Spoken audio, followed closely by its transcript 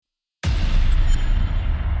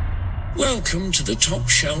Welcome to the Top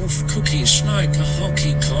Shelf Cookie Sniper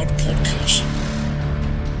Hockey Card Podcast.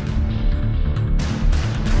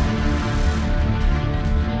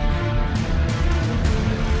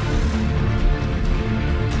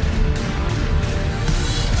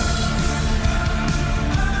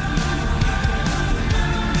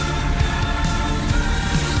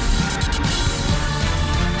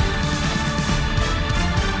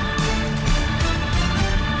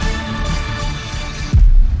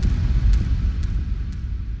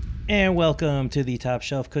 And welcome to the Top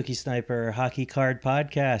Shelf Cookie Sniper Hockey Card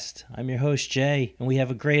Podcast. I'm your host, Jay, and we have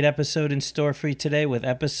a great episode in store for you today with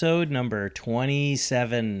episode number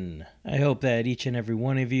 27. I hope that each and every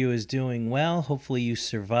one of you is doing well. Hopefully you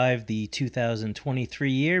survived the 2023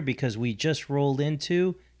 year because we just rolled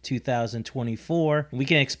into 2024. We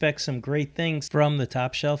can expect some great things from the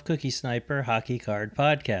Top Shelf Cookie Sniper Hockey Card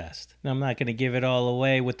Podcast. Now, I'm not going to give it all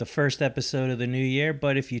away with the first episode of the new year,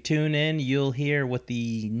 but if you tune in, you'll hear what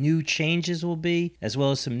the new changes will be, as well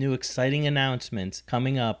as some new exciting announcements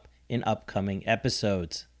coming up in upcoming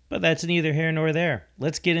episodes. But that's neither here nor there.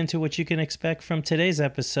 Let's get into what you can expect from today's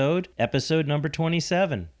episode number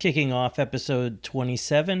 27. Kicking off episode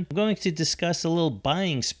 27, I'm going to discuss a little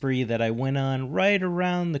buying spree that I went on right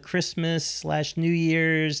around the Christmas/New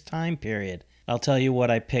Year's time period. I'll tell you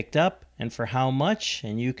what I picked up and for how much,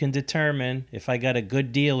 and you can determine if I got a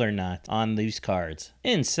good deal or not on these cards.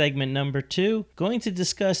 In segment number 2, going to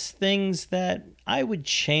discuss things that I would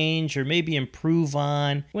change or maybe improve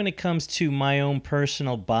on when it comes to my own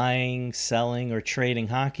personal buying, selling, or trading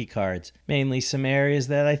hockey cards. Mainly some areas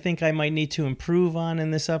that I think I might need to improve on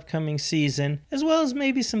in this upcoming season, as well as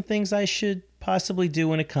maybe some things I should possibly do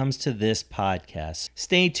when it comes to this podcast.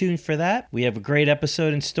 Stay tuned for that. We have a great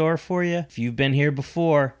episode in store for you. If you've been here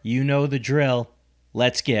before, you know the drill.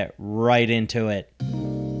 Let's get right into it.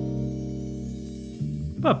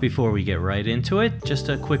 But before we get right into it, just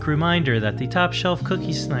a quick reminder that the Top Shelf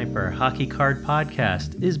Cookie Sniper Hockey Card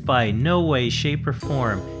Podcast is by no way, shape, or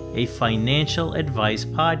form a financial advice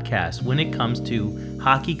podcast when it comes to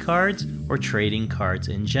hockey cards or trading cards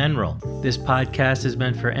in general. This podcast is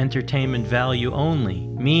meant for entertainment value only,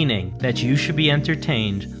 meaning that you should be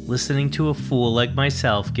entertained listening to a fool like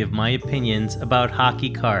myself give my opinions about hockey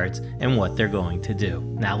cards and what they're going to do.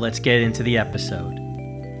 Now let's get into the episode.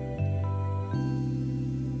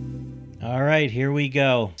 All right, here we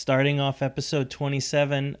go. Starting off episode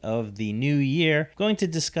 27 of the new year, I'm going to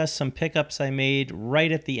discuss some pickups I made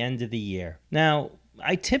right at the end of the year. Now,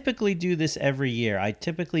 I typically do this every year. I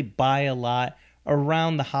typically buy a lot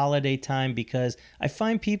around the holiday time because I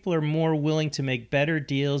find people are more willing to make better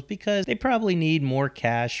deals because they probably need more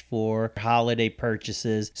cash for holiday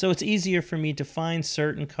purchases. So it's easier for me to find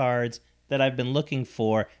certain cards that I've been looking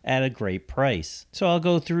for at a great price. So I'll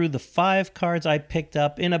go through the 5 cards I picked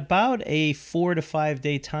up in about a 4 to 5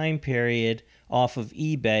 day time period off of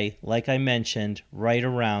eBay, like I mentioned, right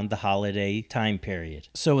around the holiday time period.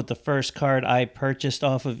 So with the first card I purchased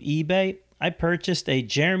off of eBay, I purchased a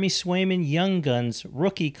Jeremy Swayman Young Guns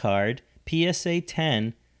rookie card, PSA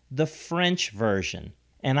 10, the French version,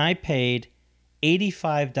 and I paid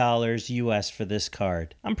 $85 US for this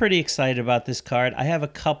card. I'm pretty excited about this card. I have a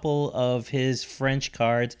couple of his French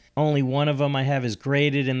cards. Only one of them I have is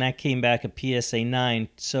graded, and that came back a PSA 9.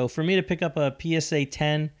 So for me to pick up a PSA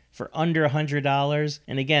 10 for under $100,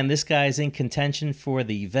 and again, this guy's in contention for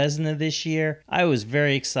the Vezina this year, I was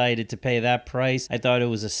very excited to pay that price. I thought it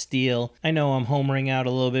was a steal. I know I'm homering out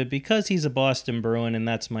a little bit because he's a Boston Bruin and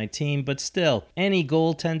that's my team, but still, any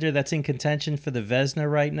goaltender that's in contention for the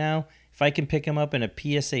Vezina right now, if I can pick him up in a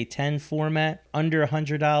PSA 10 format, under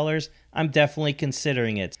 $100, I'm definitely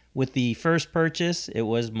considering it. With the first purchase, it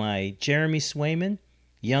was my Jeremy Swayman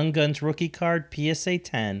Young Guns rookie card, PSA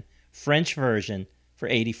 10, French version, for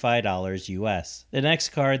 $85 US. The next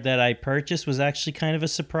card that I purchased was actually kind of a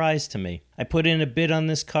surprise to me. I put in a bid on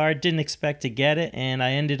this card, didn't expect to get it, and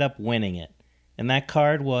I ended up winning it. And that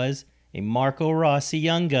card was a Marco Rossi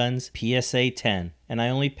Young Guns PSA 10, and I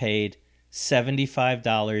only paid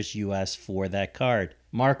 $75 US for that card.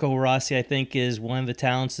 Marco Rossi, I think, is one of the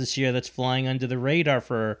talents this year that's flying under the radar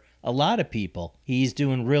for a lot of people. He's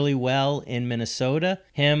doing really well in Minnesota.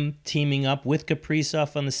 Him teaming up with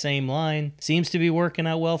Kaprizov on the same line seems to be working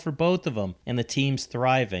out well for both of them, and the team's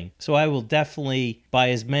thriving. So I will definitely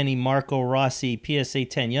buy as many Marco Rossi PSA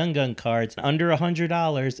 10 Young Gun cards under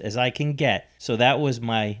 $100 as I can get. So that was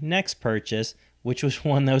my next purchase, which was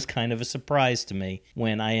one that was kind of a surprise to me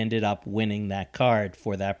when I ended up winning that card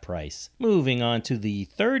for that price. Moving on to the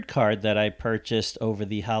third card that I purchased over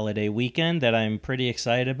the holiday weekend that I'm pretty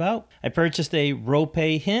excited about. I purchased a Rope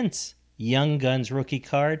Hintz Young Guns rookie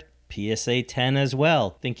card, PSA 10 as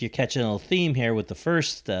well. Think you're catching a little theme here with the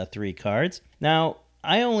first 3 cards. Now,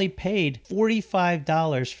 I only paid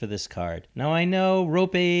 $45 for this card. Now, I know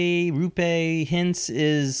Rupe Hints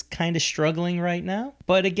is kind of struggling right now.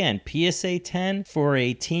 But again, PSA 10 for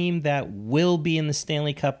a team that will be in the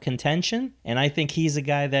Stanley Cup contention. And I think he's a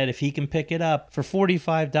guy that if he can pick it up for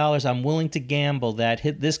 $45, I'm willing to gamble that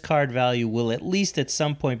this card value will at least at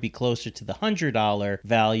some point be closer to the $100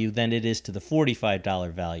 value than it is to the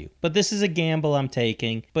 $45 value. But this is a gamble I'm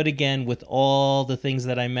taking. But again, with all the things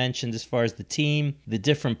that I mentioned as far as the team, the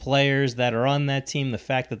different players that are on that team, the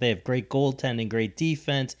fact that they have great goaltending, great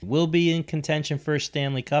defense, will be in contention for a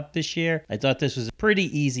Stanley Cup this year, I thought this was a pretty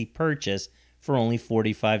easy purchase for only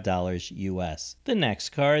 $45 US. The next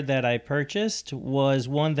card that I purchased was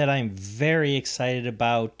one that I'm very excited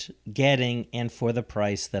about getting and for the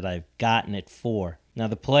price that I've gotten it for. Now,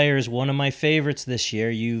 the player is one of my favorites this year.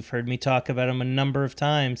 You've heard me talk about him a number of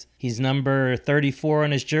times. He's number 34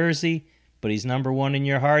 on his jersey, but he's number 1 in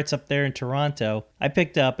your hearts up there in Toronto. I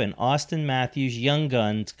picked up an Austin Matthews Young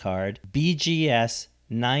Guns card, BGS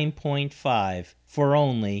 9.5, for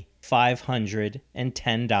only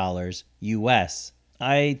 $510 US.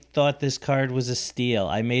 I thought this card was a steal.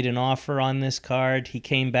 I made an offer on this card. He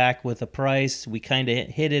came back with a price. We kind of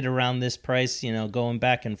hit it around this price, going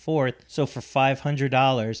back and forth. So for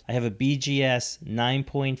 $500, I have a BGS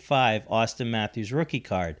 9.5 Austin Matthews rookie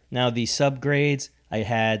card. Now, the subgrades, I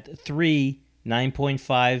had 3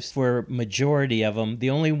 9.5s for majority of them.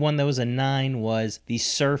 The only one that was a 9 was the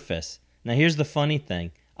Surface. Now, here's the funny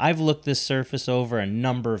thing. I've looked this Surface over a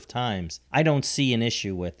number of times. I don't see an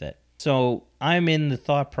issue with it. So I'm in the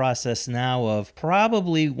thought process now of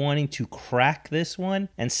probably wanting to crack this one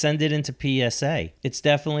and send it into PSA. It's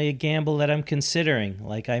definitely a gamble that I'm considering.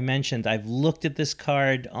 Like I mentioned, I've looked at this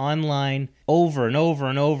card online over and over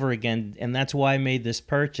and over again, and that's why I made this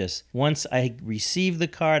purchase. Once I receive the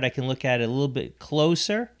card, I can look at it a little bit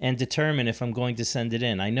closer and determine if I'm going to send it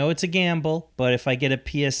in. I know it's a gamble, but if I get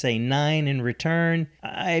a PSA 9 in return,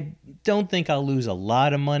 I don't think I'll lose a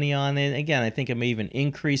lot of money on it. Again, I think it may even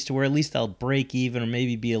increase to where at least I'll break even or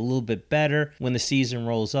maybe be a little bit better when the season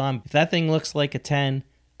rolls on. If that thing looks like a 10,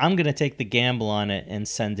 I'm going to take the gamble on it and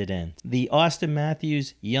send it in. The Austin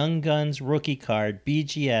Matthews Young Guns rookie card,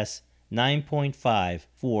 BGS 9.5,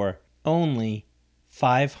 for only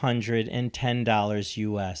 $510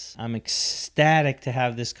 US. I'm ecstatic to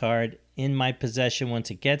have this card in my possession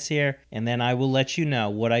once it gets here, and then I will let you know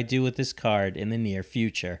what I do with this card in the near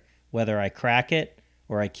future, whether I crack it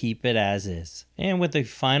or I keep it as is. And with the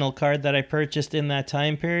final card that I purchased in that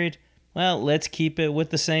time period, well, let's keep it with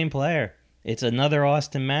the same player. It's another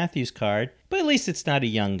Austin Matthews card, but at least it's not a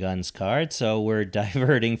Young Guns card, so we're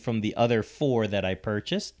diverting from the other 4 that I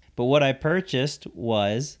purchased. But what I purchased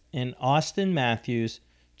was an Austin Matthews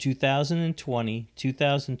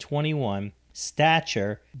 2020-2021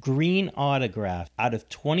 stature green autograph out of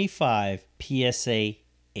 25 PSA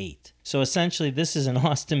 8. So essentially, this is an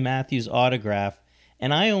Austin Matthews autograph,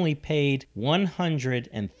 and I only paid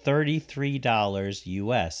 $133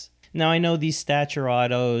 US. Now, I know these stature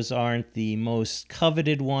autos aren't the most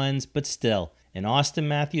coveted ones, but still, an Austin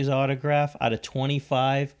Matthews autograph out of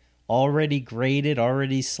 25, already graded,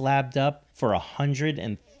 already slabbed up for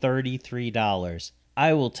 $133.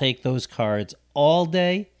 I will take those cards all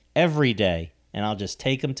day, every day, and I'll just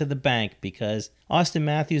take them to the bank because Austin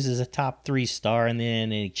Matthews is a top 3 star in the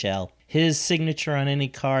NHL. His signature on any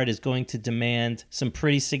card is going to demand some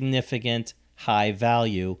pretty significant high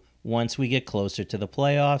value once we get closer to the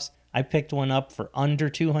playoffs. I picked one up for under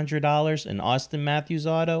 $200, an Austin Matthews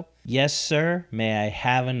auto. Yes, sir, may I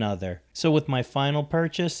have another. So with my final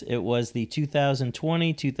purchase, it was the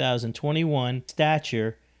 2020-2021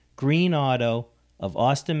 stature green auto of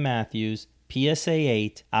Austin Matthews, PSA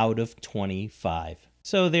 8 out of 25.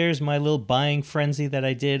 So there's my little buying frenzy that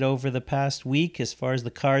I did over the past week as far as the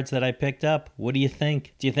cards that I picked up. What do you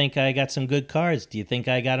think? Do you think I got some good cards? Do you think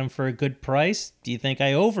I got them for a good price? Do you think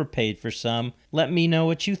I overpaid for some? Let me know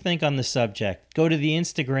what you think on the subject. Go to the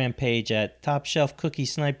Instagram page at Top Shelf Cookie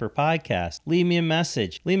Sniper Podcast. Leave me a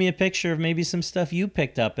message. Leave me a picture of maybe some stuff you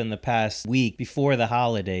picked up in the past week before the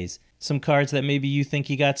holidays. Some cards that maybe you think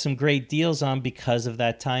you got some great deals on because of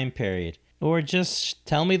that time period. Or just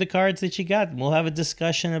tell me the cards that you got, and we'll have a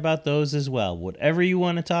discussion about those as well. Whatever you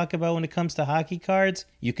want to talk about when it comes to hockey cards,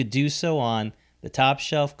 you could do so on the Top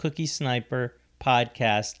Shelf Cookie Sniper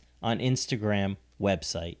Podcast on Instagram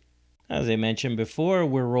website. As I mentioned before,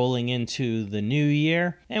 we're rolling into the new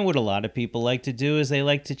year, and what a lot of people like to do is they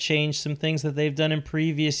like to change some things that they've done in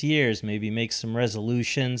previous years, maybe make some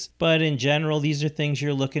resolutions, but in general, these are things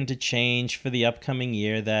you're looking to change for the upcoming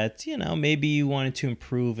year that, maybe you wanted to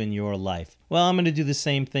improve in your life. Well, I'm going to do the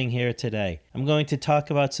same thing here today. I'm going to talk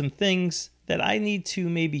about some things that I need to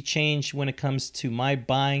maybe change when it comes to my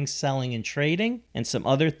buying, selling, and trading, and some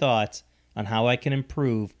other thoughts on how I can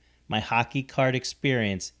improve my hockey card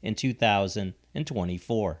experience in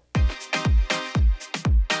 2024.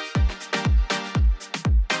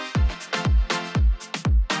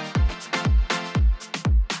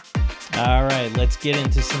 All right, let's get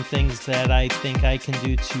into some things that I think I can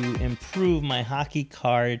do to improve my hockey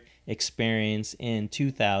card experience in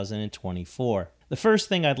 2024. The first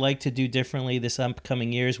thing I'd like to do differently this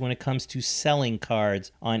upcoming year is when it comes to selling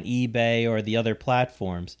cards on eBay or the other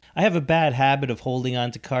platforms. I have a bad habit of holding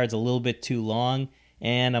on to cards a little bit too long,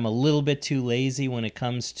 and I'm a little bit too lazy when it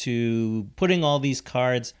comes to putting all these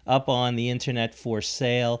cards up on the internet for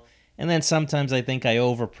sale. And then sometimes I think I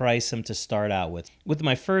overprice them to start out with. With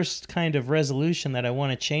my first kind of resolution that I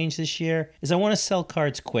want to change this year is I want to sell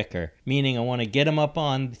cards quicker, meaning I want to get them up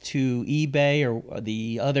on to eBay or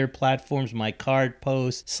the other platforms, my Card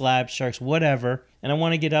Post, Slab Sharks, whatever, and I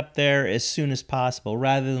want to get up there as soon as possible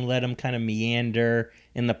rather than let them kind of meander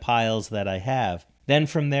in the piles that I have. Then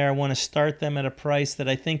from there, I want to start them at a price that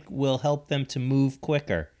I think will help them to move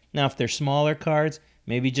quicker. Now, if they're smaller cards,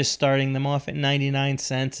 maybe just starting them off at 99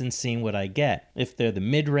 cents and seeing what I get. If they're the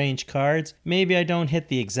mid-range cards, maybe I don't hit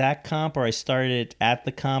the exact comp or I start it at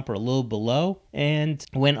the comp or a little below. And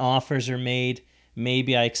when offers are made,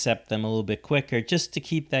 maybe I accept them a little bit quicker just to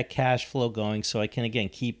keep that cash flow going so I can, again,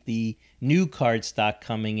 keep the new card stock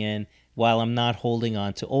coming in while I'm not holding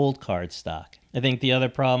on to old card stock. I think the other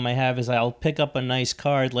problem I have is I'll pick up a nice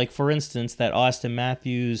card, like for instance, that Austin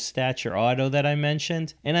Matthews stature auto that I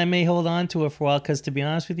mentioned, and I may hold on to it for a while because to be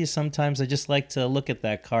honest with you, sometimes I just like to look at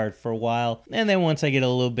that card for a while, and then once I get a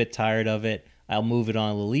little bit tired of it, I'll move it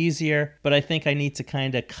on a little easier, but I think I need to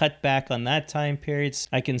kind of cut back on that time period so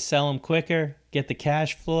I can sell them quicker, get the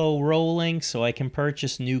cash flow rolling so I can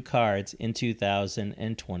purchase new cards in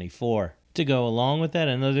 2024. To go along with that,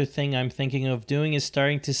 another thing I'm thinking of doing is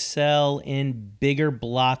starting to sell in bigger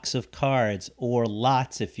blocks of cards, or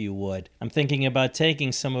lots if you would. I'm thinking about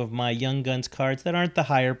taking some of my Young Guns cards that aren't the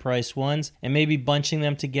higher priced ones and maybe bunching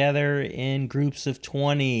them together in groups of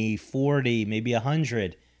 20, 40, maybe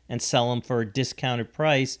 100 and sell them for a discounted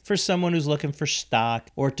price for someone who's looking for stock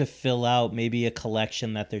or to fill out maybe a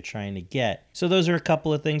collection that they're trying to get. So those are a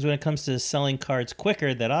couple of things when it comes to selling cards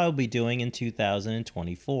quicker that I'll be doing in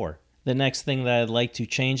 2024. The next thing that I'd like to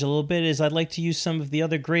change a little bit is I'd like to use some of the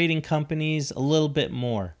other grading companies a little bit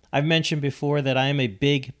more. I've mentioned before that I am a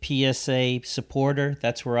big PSA supporter.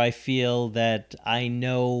 That's where I feel that I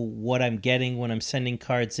know what I'm getting when I'm sending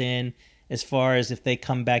cards in, as far as if they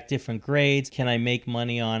come back different grades, can I make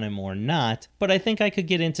money on them or not. But I think I could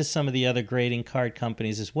get into some of the other grading card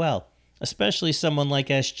companies as well. Especially someone like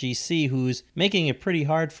SGC, who's making it pretty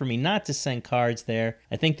hard for me not to send cards there.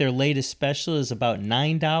 I think their latest special is about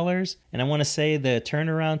 $9, and I want to say the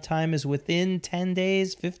turnaround time is within 10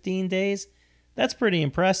 days, 15 days. That's pretty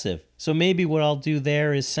impressive. So maybe what I'll do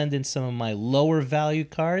there is send in some of my lower value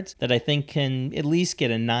cards that I think can at least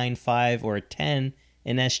get a 9.5 or a 10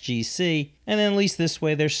 in SGC, and then at least this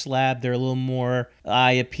way they're slabbed, they're a little more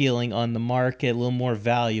eye appealing on the market, a little more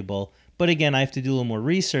valuable. But again, I have to do a little more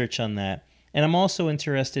research on that. And I'm also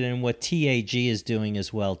interested in what TAG is doing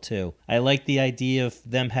as well, too. I like the idea of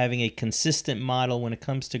them having a consistent model when it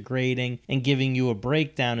comes to grading and giving you a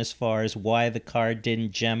breakdown as far as why the card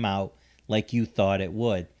didn't gem out like you thought it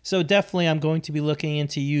would. So definitely I'm going to be looking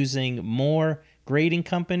into using more grading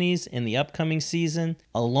companies in the upcoming season,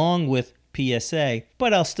 along with PSA,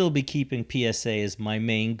 but I'll still be keeping PSA as my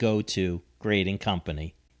main go-to grading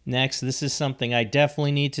company. Next, this is something I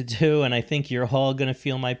definitely need to do, and I think you're all going to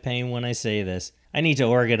feel my pain when I say this. I need to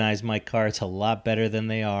organize my cards a lot better than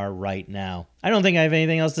they are right now. I don't think I have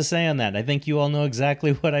anything else to say on that. I think you all know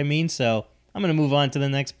exactly what I mean, so I'm going to move on to the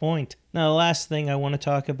next point. Now, the last thing I want to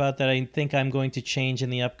talk about that I think I'm going to change in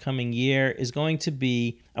the upcoming year is going to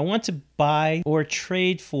be I want to buy or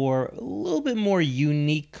trade for a little bit more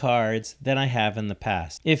unique cards than I have in the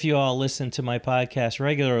past. If you all listen to my podcast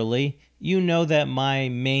regularly, you know that my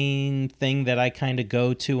main thing that I kind of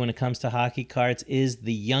go to when it comes to hockey cards is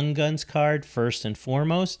the Young Guns card first and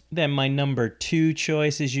foremost. Then my number 2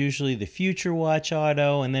 choice is usually the Future Watch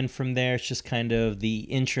auto, and then from there it's just kind of the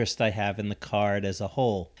interest I have in the card as a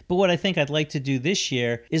whole. But what I think I'd like to do this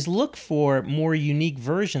year is look for more unique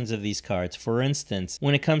versions of these cards. For instance,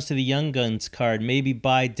 when it comes to the Young Guns card, maybe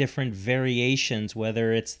buy different variations,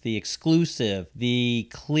 whether it's the exclusive, the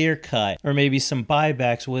clear cut, or maybe some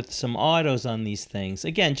buybacks with some autos on these things.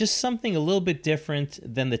 Again, just something a little bit different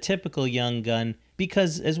than the typical Young Gun,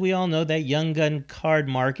 because as we all know, that Young Gun card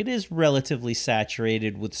market is relatively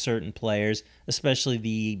saturated with certain players, especially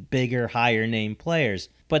the bigger, higher name players.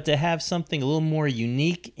 But to have something a little more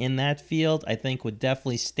unique in that field, I think would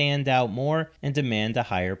definitely stand out more and demand a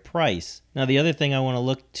higher price. Now, the other thing I want to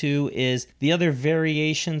look to is the other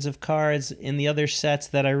variations of cards in the other sets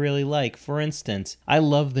that I really like. For instance, I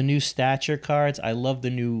love the new stature cards. I love the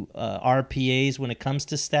new RPAs when it comes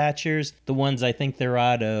to statures. The ones I think they're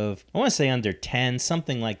out of, I want to say under 10,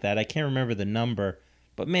 something like that. I can't remember the number.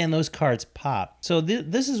 But man, those cards pop. So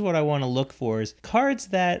this is what I want to look for, is cards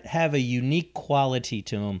that have a unique quality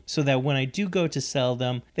to them, so that when I do go to sell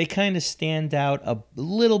them, they kind of stand out a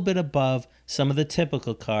little bit above some of the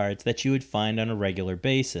typical cards that you would find on a regular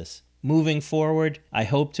basis. Moving forward, I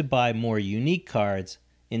hope to buy more unique cards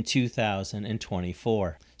in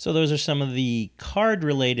 2024. So those are some of the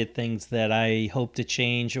card-related things that I hope to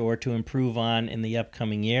change or to improve on in the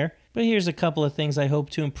upcoming year. But here's a couple of things I hope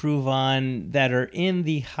to improve on that are in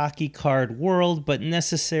the hockey card world, but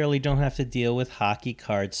necessarily don't have to deal with hockey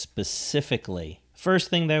cards specifically. First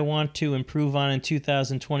thing that I want to improve on in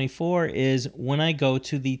 2024 is when I go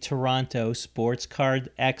to the Toronto Sports Card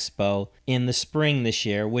Expo in the spring this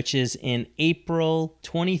year, which is in April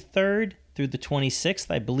 23rd through the 26th,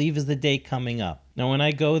 I believe is the date coming up. Now, when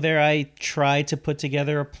I go there, I try to put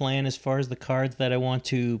together a plan as far as the cards that I want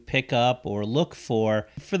to pick up or look for.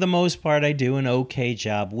 For the most part, I do an okay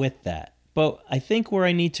job with that. But I think where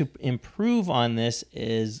I need to improve on this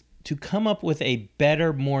is to come up with a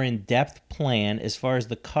better, more in-depth plan as far as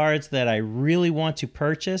the cards that I really want to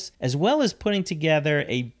purchase, as well as putting together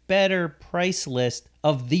a better price list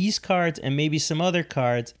of these cards and maybe some other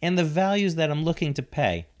cards and the values that I'm looking to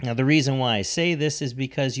pay. Now, the reason why I say this is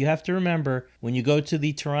because you have to remember, when you go to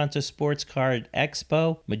the Toronto Sports Card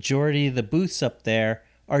Expo, majority of the booths up there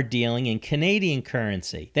are dealing in Canadian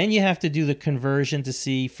currency. Then you have to do the conversion to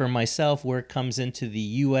see for myself where it comes into the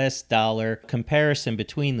US dollar comparison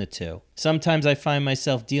between the two. Sometimes I find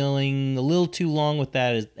myself dealing a little too long with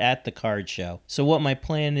that at the card show. So what my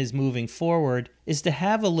plan is moving forward is to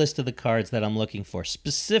have a list of the cards that I'm looking for,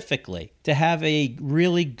 specifically to have a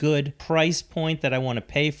really good price point that I want to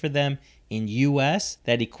pay for them in US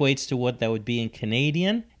that equates to what that would be in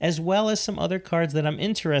Canadian, as well as some other cards that I'm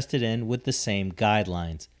interested in with the same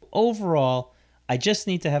guidelines. Overall, I just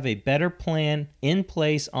need to have a better plan in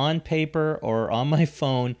place on paper or on my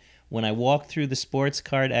phone when I walk through the Sports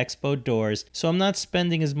Card Expo doors, so I'm not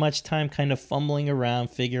spending as much time kind of fumbling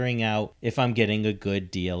around figuring out if I'm getting a good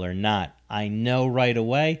deal or not. I know right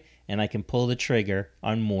away, and I can pull the trigger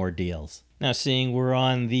on more deals. Now, seeing we're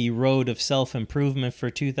on the road of self-improvement for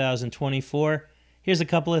 2024, here's a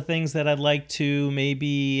couple of things that I'd like to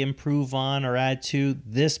maybe improve on or add to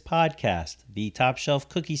this podcast, the Top Shelf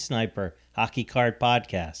Cookie Sniper Hockey Card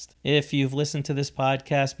Podcast. If you've listened to this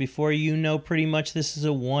podcast before, you know pretty much this is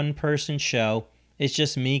a one-person show. It's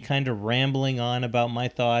just me kind of rambling on about my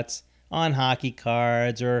thoughts on hockey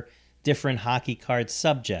cards or different hockey card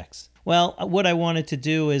subjects. Well, what I wanted to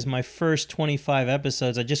do is my first 25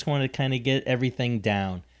 episodes, I just wanted to kind of get everything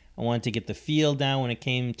down. I wanted to get the feel down when it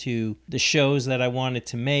came to the shows that I wanted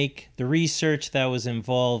to make, the research that was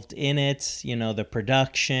involved in it, the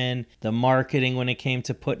production, the marketing when it came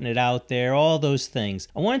to putting it out there, all those things.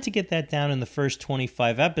 I wanted to get that down in the first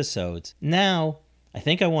 25 episodes. Now, I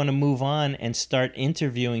think I want to move on and start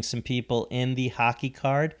interviewing some people in the hockey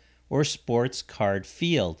card or sports card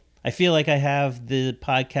field. I feel like I have the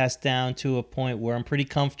podcast down to a point where I'm pretty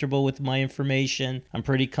comfortable with my information. I'm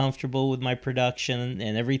pretty comfortable with my production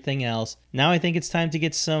and everything else. Now I think it's time to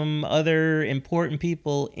get some other important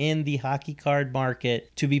people in the hockey card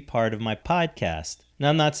market to be part of my podcast. Now,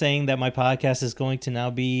 I'm not saying that my podcast is going to now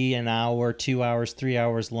be an hour, 2 hours, 3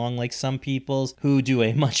 hours long like some people's who do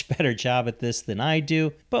a much better job at this than I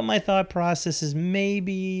do. But my thought process is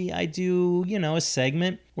maybe I do, a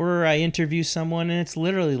segment where I interview someone and it's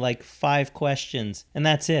literally like 5 questions and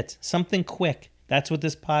that's it. Something quick. That's what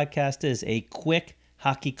this podcast is, a quick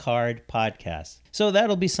hockey card podcast. So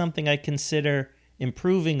that'll be something I consider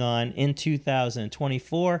improving on in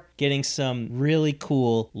 2024, getting some really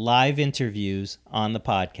cool live interviews on the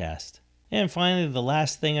podcast. And finally, the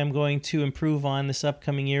last thing I'm going to improve on this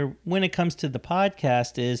upcoming year when it comes to the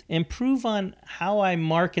podcast is improve on how I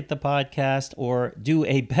market the podcast or do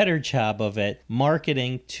a better job of it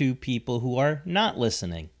marketing to people who are not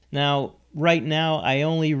listening. Now, right now, I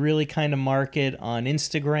only really kind of market on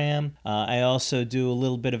Instagram. I also do a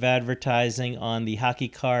little bit of advertising on the Hockey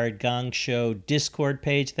Card Gong Show Discord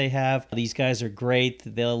page they have. These guys are great.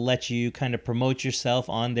 They'll let you kind of promote yourself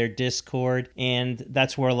on their Discord, and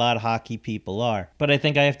that's where a lot of hockey people are. But I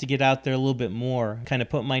think I have to get out there a little bit more, kind of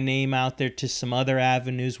put my name out there to some other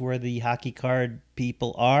avenues where the hockey card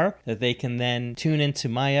people are, that they can then tune into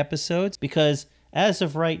my episodes, because as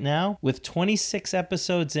of right now, with 26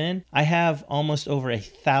 episodes in, I have almost over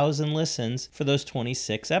 1,000 listens for those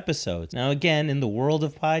 26 episodes. Now, again, in the world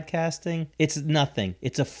of podcasting, it's nothing.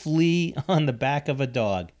 It's a flea on the back of a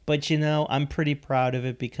dog. But I'm pretty proud of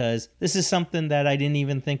it, because this is something that I didn't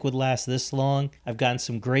even think would last this long. I've gotten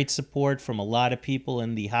some great support from a lot of people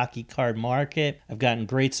in the hockey card market. I've gotten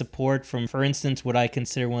great support from, for instance, what I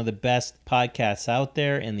consider one of the best podcasts out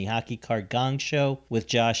there in the Hockey Card Gong Show with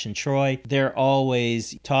Josh and Troy. They're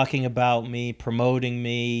always talking about me, promoting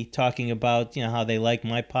me, talking about, how they like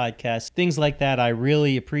my podcast. Things like that I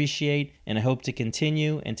really appreciate, and I hope to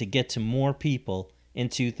continue and to get to more people in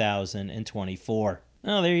 2024.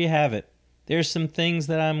 Oh, there you have it. There's some things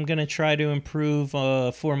that I'm going to try to improve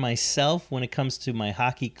for myself when it comes to my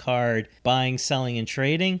hockey card buying, selling, and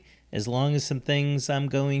trading, as long as some things I'm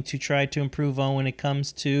going to try to improve on when it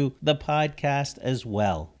comes to the podcast as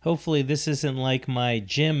well. Hopefully this isn't like my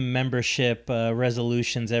gym membership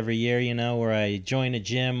resolutions every year, where I join a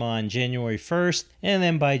gym on January 1st, and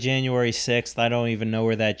then by January 6th, I don't even know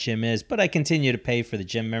where that gym is, but I continue to pay for the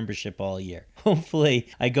gym membership all year. Hopefully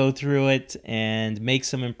I go through it and make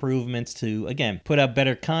some improvements to, again, put out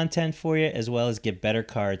better content for you, as well as get better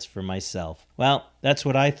cards for myself. Well, that's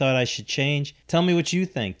what I thought I should change. Tell me what you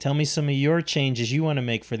think. Tell me some of your changes you want to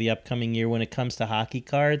make for the upcoming year when it comes to hockey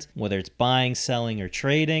cards, whether it's buying, selling, or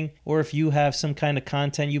trading, or if you have some kind of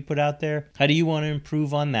content you put out there. How do you want to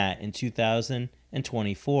improve on that in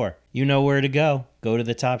 2024? You know where to go. Go to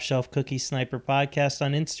the Top Shelf Cookie Sniper podcast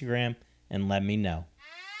on Instagram and let me know.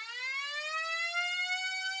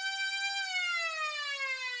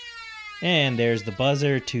 And there's the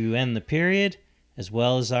buzzer to end the period, as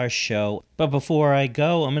well as our show. But before I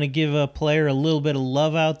go, I'm going to give a player a little bit of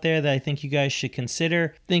love out there that I think you guys should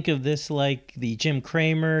consider. Think of this like the Jim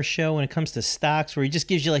Cramer show when it comes to stocks, where he just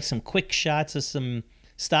gives you like some quick shots of some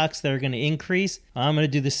stocks that are going to increase. I'm going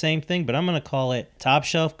to do the same thing, but I'm going to call it Top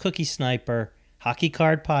Shelf Cookie Sniper Hockey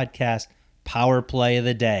Card Podcast Powerplay of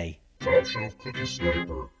the Day. Top Shelf Cookie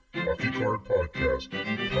Sniper Hockey Card Podcast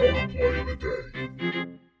Powerplay of the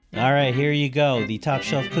Day. All right, here you go. The Top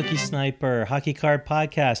Shelf Cookie Sniper Hockey Card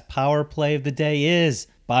Podcast Power Play of the Day is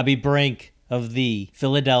Bobby Brink of the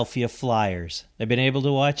Philadelphia Flyers. I've been able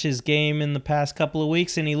to watch his game in the past couple of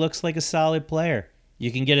weeks, and he looks like a solid player.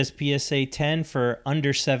 You can get his PSA 10 for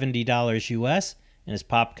under $70 US, and his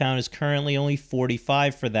pop count is currently only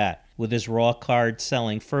 45 for that, with his raw card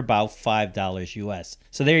selling for about $5 US.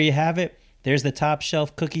 So there you have it. There's the Top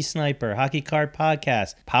Shelf Cookie Sniper Hockey Card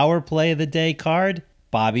Podcast Power Play of the Day card,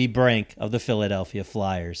 Bobby Brink of the Philadelphia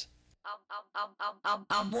Flyers.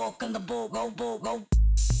 I'm walking the bull, go.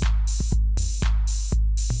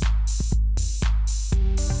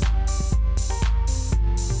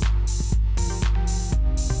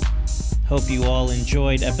 Hope you all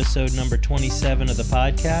enjoyed episode number 27 of the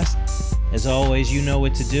podcast. As always, you know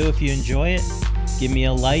what to do if you enjoy it. Give me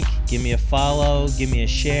a like, give me a follow, give me a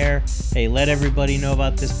share. Hey, let everybody know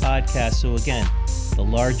about this podcast. So again, the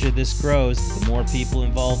larger this grows, the more people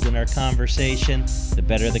involved in our conversation, the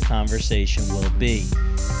better the conversation will be.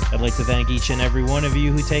 I'd like to thank each and every one of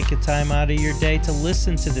you who take the time out of your day to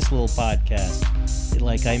listen to this little podcast.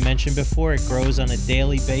 Like I mentioned before, it grows on a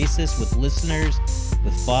daily basis with listeners,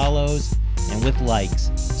 with follows, and with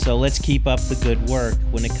likes. So let's keep up the good work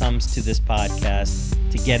when it comes to this podcast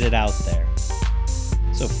to get it out there.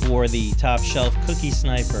 So for the Top Shelf Cookie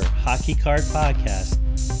Sniper Hockey Card Podcast,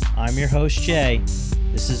 I'm your host, Jay.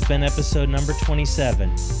 This has been episode number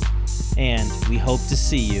 27, and we hope to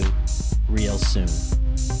see you real soon.